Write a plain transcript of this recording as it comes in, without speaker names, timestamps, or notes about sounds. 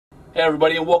Hey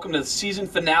everybody, and welcome to the season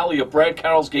finale of Brad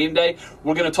Carroll's Game Day.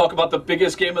 We're going to talk about the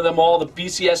biggest game of them all, the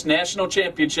BCS National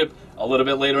Championship, a little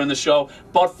bit later in the show.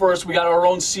 But first, we got our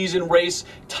own season race,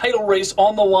 title race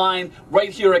on the line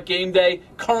right here at Game Day.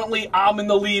 Currently, I'm in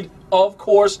the lead, of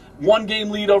course.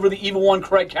 1-game lead over the Evil One,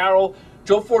 Brad Carroll.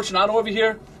 Joe Fortunato over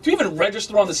here. Do you even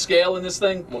register on the scale in this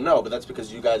thing? Well, no, but that's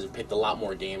because you guys have picked a lot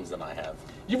more games than I have.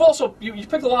 You've also you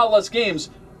picked a lot less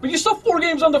games, but you're still 4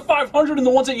 games under 500 in the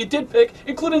ones that you did pick,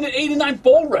 including an 89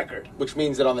 bowl record. Which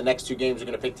means that on the next 2 games you're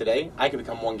going to pick today, I can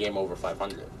become 1 game over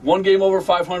 500. 1 game over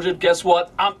 500. Guess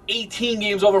what? I'm 18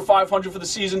 games over 500 for the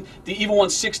season. The Evil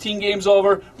One's 16 games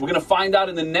over. We're going to find out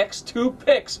in the next 2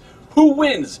 picks who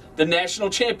wins the National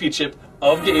Championship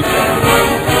of Game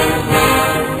Day.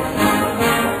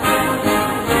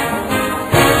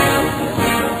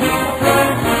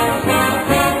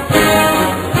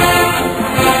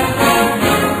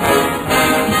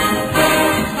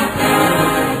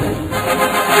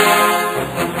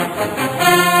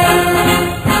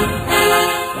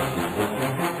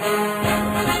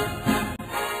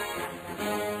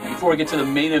 Before we get to the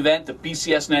main event, the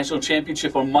BCS National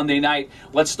Championship on Monday night,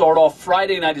 let's start off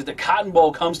Friday night as the Cotton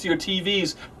Bowl comes to your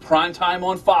TVs. Prime time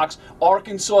on Fox.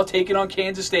 Arkansas taking on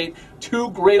Kansas State. 2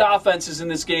 great offenses in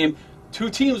this game. 2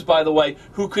 teams, by the way,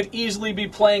 who could easily be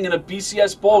playing in a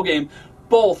BCS bowl game.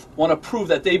 Both want to prove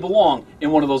that they belong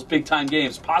in one of those big-time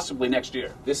games, possibly next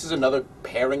year. This is another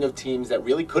pairing of teams that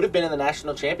really could have been in the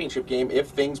national championship game if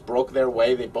things broke their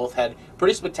way. They both had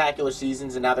pretty spectacular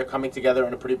seasons, and now they're coming together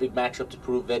in a pretty big matchup to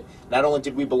prove that not only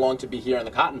did we belong to be here in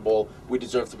the Cotton Bowl, we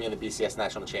deserve to be in the BCS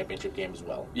National Championship game as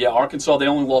well. Yeah, Arkansas, they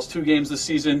only lost 2 games this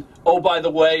season. Oh, by the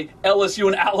way, LSU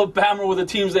and Alabama were the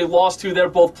teams they lost to. They're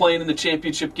both playing in the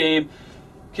championship game.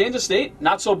 Kansas State,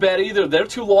 not so bad either. Their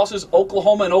 2 losses,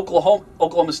 Oklahoma and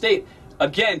Oklahoma State.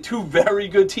 Again, 2 very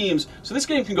good teams. So this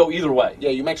game can go either way.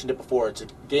 Yeah, you mentioned it before. It's a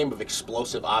game of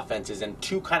explosive offenses and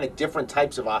 2 kind of different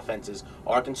types of offenses.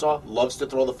 Arkansas loves to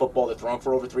throw the football. They're throwing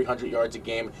for over 300 yards a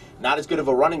game. Not as good of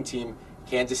a running team.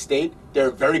 Kansas State, they're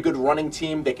a very good running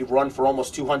team. They could run for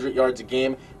almost 200 yards a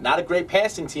game. Not a great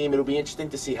passing team. It'll be interesting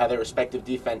to see how their respective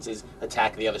defenses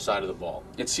attack the other side of the ball.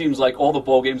 It seems like all the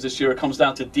bowl games this year, it comes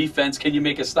down to defense. Can you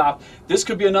make a stop? This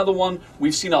could be another one.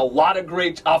 We've seen a lot of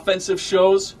great offensive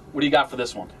shows. What do you got for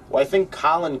this one? Well, I think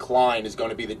Colin Klein is going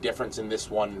to be the difference in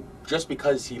this one just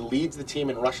because he leads the team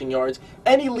in rushing yards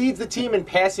and he leads the team in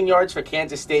passing yards for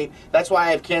Kansas State. That's why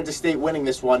I have Kansas State winning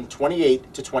this one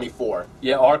 28-24.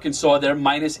 Yeah, Arkansas, they're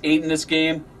 -8 in this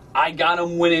game. I got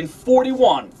them winning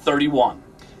 41-31.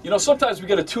 You know, sometimes we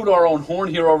get to toot our own horn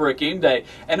here over at Game Day,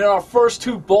 and in our first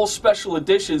 2 bowl special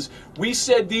editions, we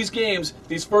said these games,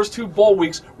 these first 2 bowl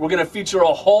weeks, were going to feature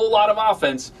a whole lot of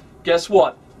offense. Guess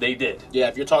what? They did. Yeah,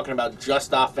 if you're talking about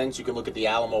just offense, you can look at the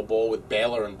Alamo Bowl with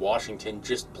Baylor and Washington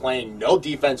just playing no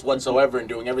defense whatsoever and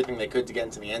doing everything they could to get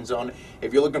into the end zone.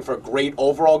 If you're looking for great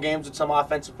overall games with some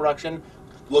offensive production,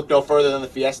 look no further than the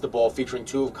Fiesta Bowl featuring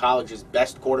 2 of college's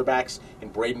best quarterbacks in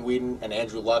Braden Whedon and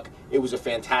Andrew Luck. It was a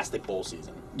fantastic bowl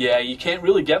season. Yeah, you can't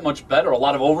really get much better. A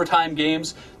lot of overtime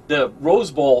games. The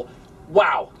Rose Bowl,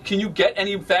 wow, can you get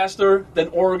any faster than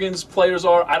Oregon's players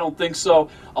are? I don't think so.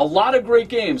 A lot of great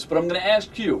games, but I'm going to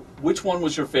ask you, which one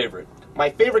was your favorite? My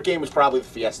favorite game was probably the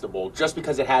Fiesta Bowl, just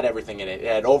because it had everything in it. It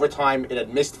had overtime, it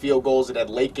had missed field goals, it had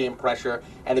late game pressure,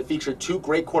 and it featured 2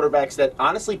 great quarterbacks that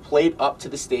honestly played up to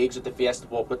the stage that the Fiesta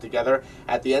Bowl put together.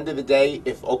 At the end of the day,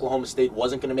 if Oklahoma State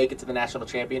wasn't going to make it to the national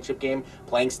championship game,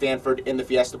 playing Stanford in the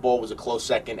Fiesta Bowl was a close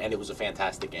second, and it was a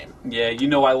fantastic game. Yeah, you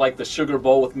know I like the Sugar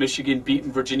Bowl with Michigan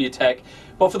beating Virginia Tech.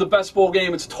 But for the best bowl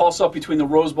game, it's a toss-up between the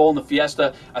Rose Bowl and the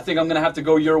Fiesta. I think I'm going to have to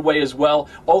go your way as well.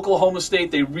 Oklahoma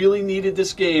State, they really needed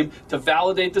this game to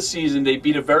validate the season. They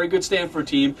beat a very good Stanford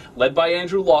team led by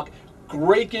Andrew Luck.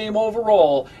 Great game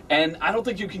overall, and I don't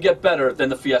think you can get better than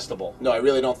the Fiesta Bowl. No, I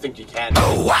really don't think you can.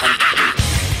 The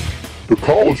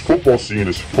college football scene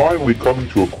is finally coming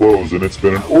to a close, and it's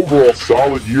been an overall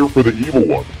solid year for the Evil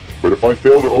One. But if I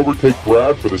fail to overtake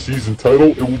Brad for the season title,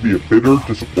 it will be a bitter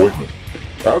disappointment.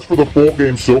 As for the bowl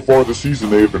games so far this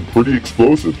season, they have been pretty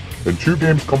explosive, and 2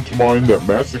 games come to mind that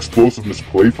match explosiveness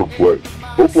play for play.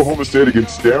 Oklahoma State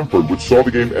against Stanford, which saw the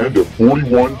game end at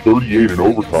 41-38 in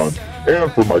overtime,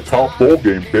 and for my top bowl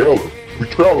game, Baylor, who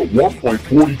trailed at one point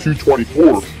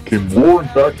 42-24, came roaring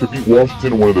back to beat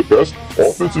Washington in one of the best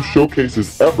offensive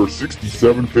showcases ever,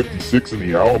 67-56 in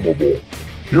the Alamo Bowl.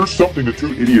 Here's something the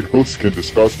 2 idiot hosts can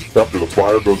discuss after the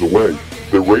fire goes away: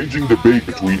 the raging debate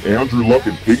between Andrew Luck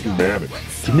and Peyton Manning.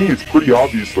 To me, it's pretty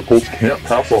obvious the Colts can't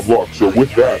pass on Luck, so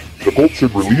with that, the Colts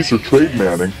should release or trade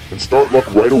Manning and start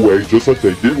Luck right away, just like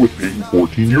they did with Peyton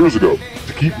 14 years ago.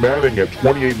 To keep Manning at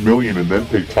 $28 million and then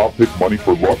pay top pick money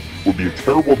for Luck would be a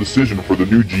terrible decision for the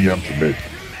new GM to make.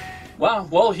 Wow,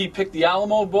 well, he picked the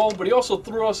Alamo Bowl, but he also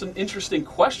threw us an interesting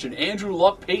question. Andrew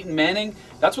Luck, Peyton Manning,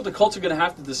 that's what the Colts are going to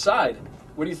have to decide.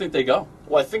 Where do you think they go?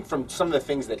 Well, I think from some of the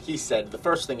things that he said, the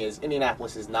first thing is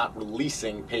Indianapolis is not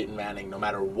releasing Peyton Manning no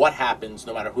matter what happens,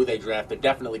 no matter who they draft. They're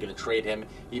definitely going to trade him.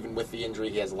 Even with the injury,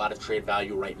 he has a lot of trade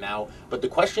value right now. But the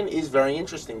question is very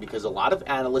interesting because a lot of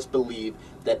analysts believe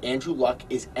that Andrew Luck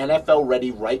is NFL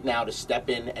ready right now to step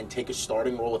in and take a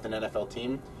starting role with an NFL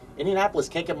team. Indianapolis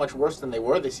can't get much worse than they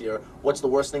were this year. What's the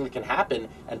worst thing that can happen?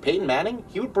 And Peyton Manning,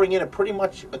 he would bring in a pretty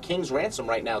much a king's ransom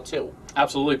right now, too.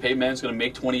 Absolutely. Peyton Manning's going to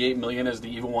make $28 million, as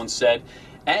the Evil One said.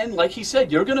 And like he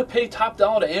said, you're going to pay top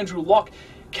dollar to Andrew Luck.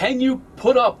 Can you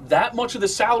put up that much of the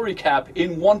salary cap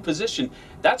in one position?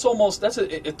 That's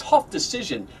a tough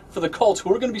decision for the Colts, who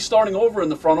are going to be starting over in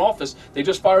the front office. They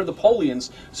just fired the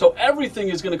Polians. So everything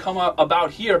is going to come out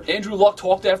about here. Andrew Luck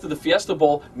talked after the Fiesta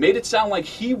Bowl, made it sound like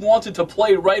he wanted to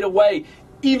play right away,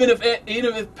 even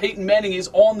if Peyton Manning is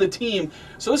on the team.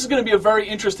 So this is going to be a very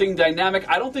interesting dynamic.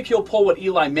 I don't think he'll pull what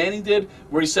Eli Manning did,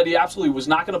 where he said he absolutely was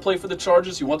not going to play for the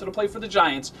Chargers. He wanted to play for the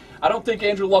Giants. I don't think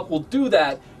Andrew Luck will do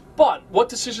that. But what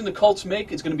decision the Colts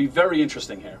make is going to be very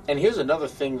interesting here. And here's another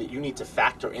thing that you need to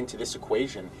factor into this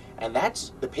equation, and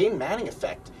that's the Peyton Manning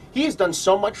effect. He has done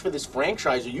so much for this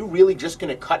franchise. Are you really just going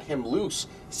to cut him loose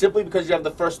simply because you have the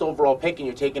first overall pick and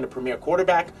you're taking a premier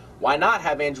quarterback? Why not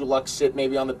have Andrew Luck sit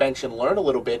maybe on the bench and learn a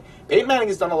little bit? Peyton Manning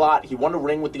has done a lot. He won a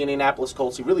ring with the Indianapolis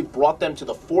Colts. He really brought them to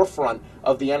the forefront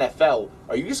of the NFL.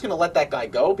 Are you just going to let that guy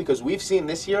go? Because we've seen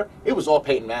this year, it was all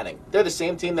Peyton Manning. They're the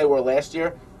same team they were last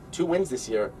year. 2 wins this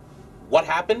year. What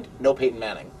happened? No Peyton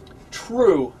Manning.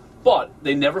 True, but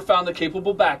they never found a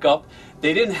capable backup.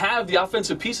 They didn't have the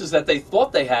offensive pieces that they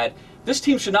thought they had. This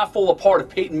team should not fall apart if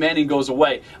Peyton Manning goes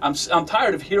away. I'm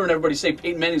tired of hearing everybody say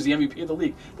Peyton Manning is the MVP of the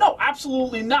league. No,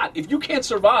 absolutely not. If you can't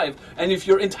survive, and if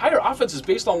your entire offense is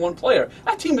based on one player,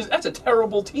 that's a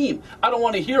terrible team. I don't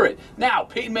want to hear it. Now,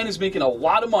 Peyton Manning's making a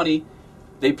lot of money.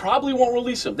 They probably won't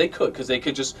release him. They could,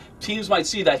 because teams might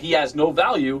see that he has no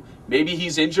value. Maybe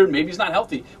he's injured. Maybe he's not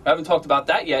healthy. We haven't talked about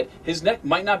that yet. His neck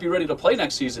might not be ready to play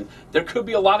next season. There could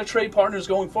be a lot of trade partners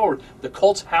going forward. The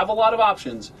Colts have a lot of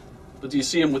options, but do you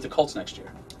see him with the Colts next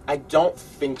year? I don't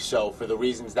think so for the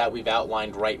reasons that we've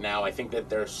outlined right now. I think that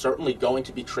there's certainly going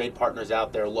to be trade partners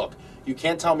out there. Look, you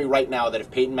can't tell me right now that if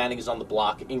Peyton Manning is on the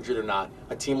block, injured or not,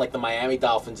 a team like the Miami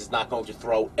Dolphins is not going to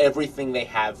throw everything they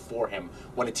have for him.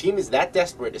 When a team is that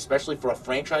desperate, especially for a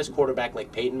franchise quarterback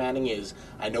like Peyton Manning is,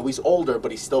 I know he's older,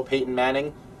 but he's still Peyton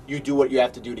Manning, you do what you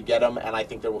have to do to get him, and I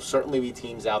think there will certainly be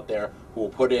teams out there who will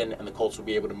put in, and the Colts will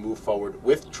be able to move forward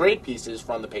with trade pieces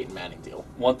from the Peyton Manning deal.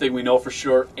 One thing we know for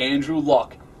sure, Andrew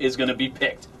Luck is going to be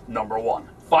picked number 1.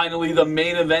 Finally, the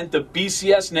main event, the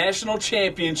BCS National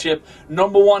Championship,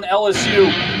 number 1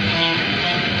 LSU.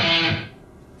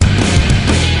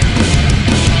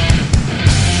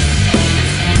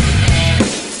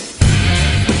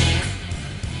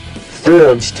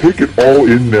 Fans, take it all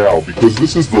in now, because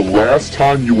this is the last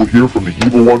time you will hear from the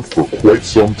Evil One for quite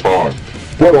some time.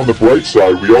 But on the bright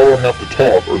side, we all don't have to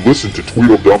talk or listen to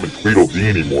Tweedledum and Tweedledee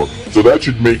anymore, so that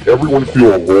should make everyone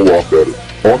feel a whole lot better.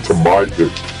 On to my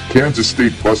pick, Kansas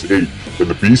State +8 in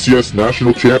the BCS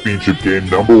National Championship game,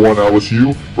 number 1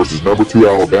 LSU versus number 2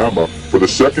 Alabama. For the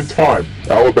second time,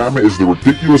 Alabama is the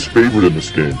ridiculous favorite in this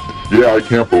game. Yeah, I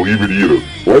can't believe it either.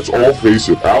 Let's all face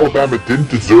it, Alabama didn't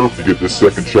deserve to get this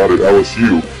second shot at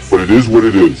LSU, but it is what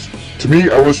it is. To me,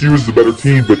 LSU is the better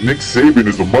team, but Nick Saban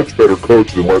is a much better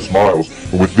coach than Les Miles,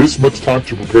 and with this much time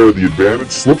to prepare, the advantage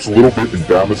slips a little bit in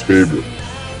Bama's favor.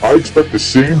 I expect the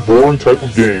same boring type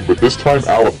of game, but this time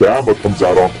Alabama comes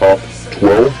out on top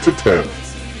 12-10.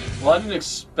 Well, I didn't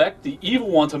expect the Evil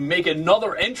One to make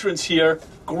another entrance here.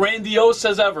 Grandiose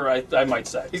as ever, I might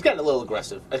say. He's getting a little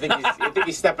aggressive. I think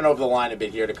he's stepping over the line a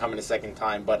bit here to come in a second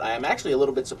time, but I am actually a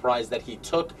little bit surprised that he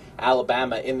took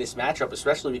Alabama in this matchup,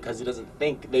 especially because he doesn't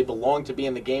think they belong to be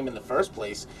in the game in the first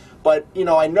place. But, you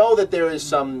know, I know that there is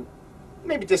some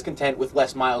maybe discontent with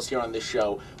Les Miles here on this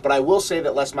show, but I will say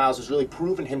that Les Miles has really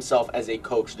proven himself as a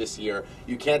coach this year.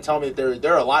 You can't tell me that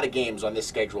there are a lot of games on this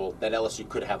schedule that LSU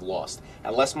could have lost.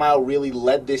 And Les Miles really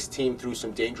led this team through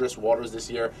some dangerous waters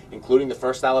this year, including the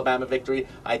first Alabama victory.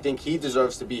 I think he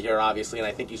deserves to be here, obviously, and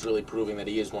I think he's really proving that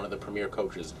he is one of the premier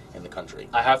coaches in the country.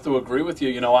 I have to agree with you.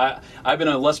 You know, I've been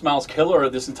a Les Miles killer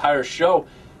this entire show.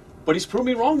 But he's proved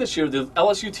me wrong this year. The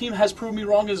LSU team has proved me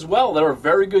wrong as well. They're a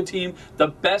very good team, the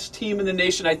best team in the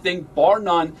nation, I think, bar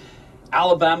none.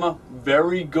 Alabama,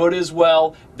 very good as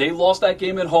well. They lost that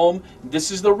game at home.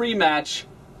 This is the rematch.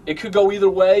 It could go either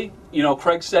way. You know,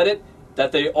 Craig said it.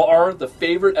 that they are the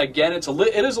favorite again. It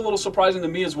is a little surprising to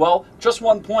me as well. Just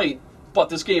 1 point. But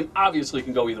this game obviously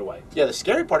can go either way. Yeah, the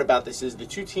scary part about this is the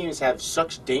two teams have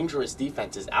such dangerous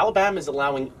defenses. Alabama is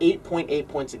allowing 8.8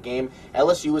 points a game.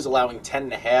 LSU is allowing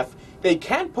 10.5. They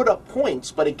can put up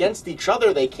points, but against each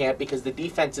other they can't because the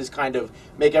defenses kind of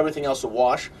make everything else a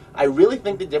wash. I really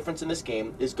think the difference in this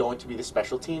game is going to be the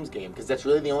special teams game because that's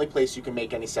really the only place you can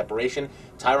make any separation.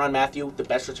 Tyrann Mathieu, the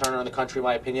best returner in the country in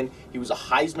my opinion. He was a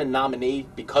Heisman nominee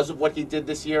because of what he did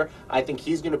this year. I think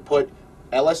he's going to put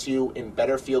LSU in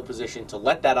better field position to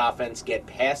let that offense get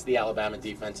past the Alabama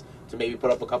defense to maybe put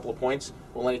up a couple of points.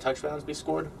 Will any touchdowns be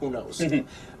scored? Who knows?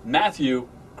 Mathieu,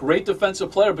 great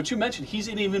defensive player, but you mentioned he's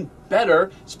an even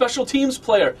better special teams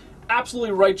player.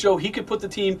 Absolutely right, Joe. He could put the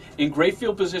team in great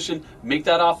field position, make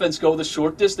that offense go the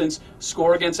short distance,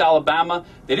 score against Alabama.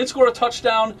 They didn't score a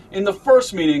touchdown in the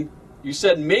first meeting. You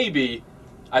said maybe.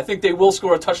 I think they will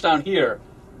score a touchdown here.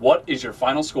 What is your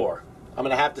final score? I'm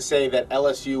going to have to say that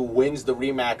LSU wins the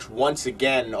rematch once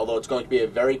again, although it's going to be a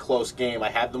very close game. I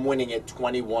have them winning it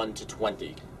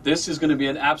 21-20. This is going to be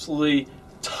an absolutely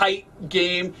tight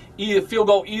game. Either field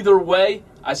goal either way.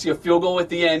 I see a field goal at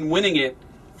the end, winning it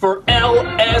for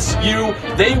LSU.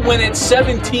 They win it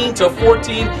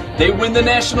 17-14. They win the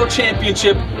national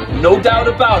championship. No doubt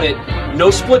about it. No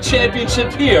split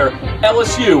championship here.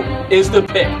 LSU is the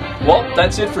pick. Well,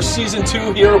 that's it for Season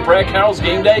 2 here of Brad Carroll's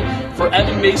Game Day. For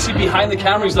Evan Macy behind the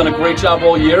camera, he's done a great job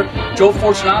all year. Joe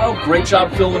Fortunato, great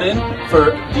job filling in for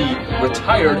the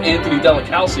retired Anthony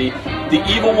Delicalci. The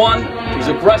evil one, he's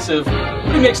aggressive,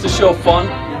 but he makes the show fun.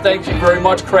 Thank you very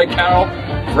much, Craig Carroll.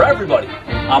 For everybody,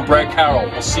 I'm Brad Carroll.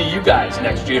 We'll see you guys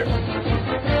next year.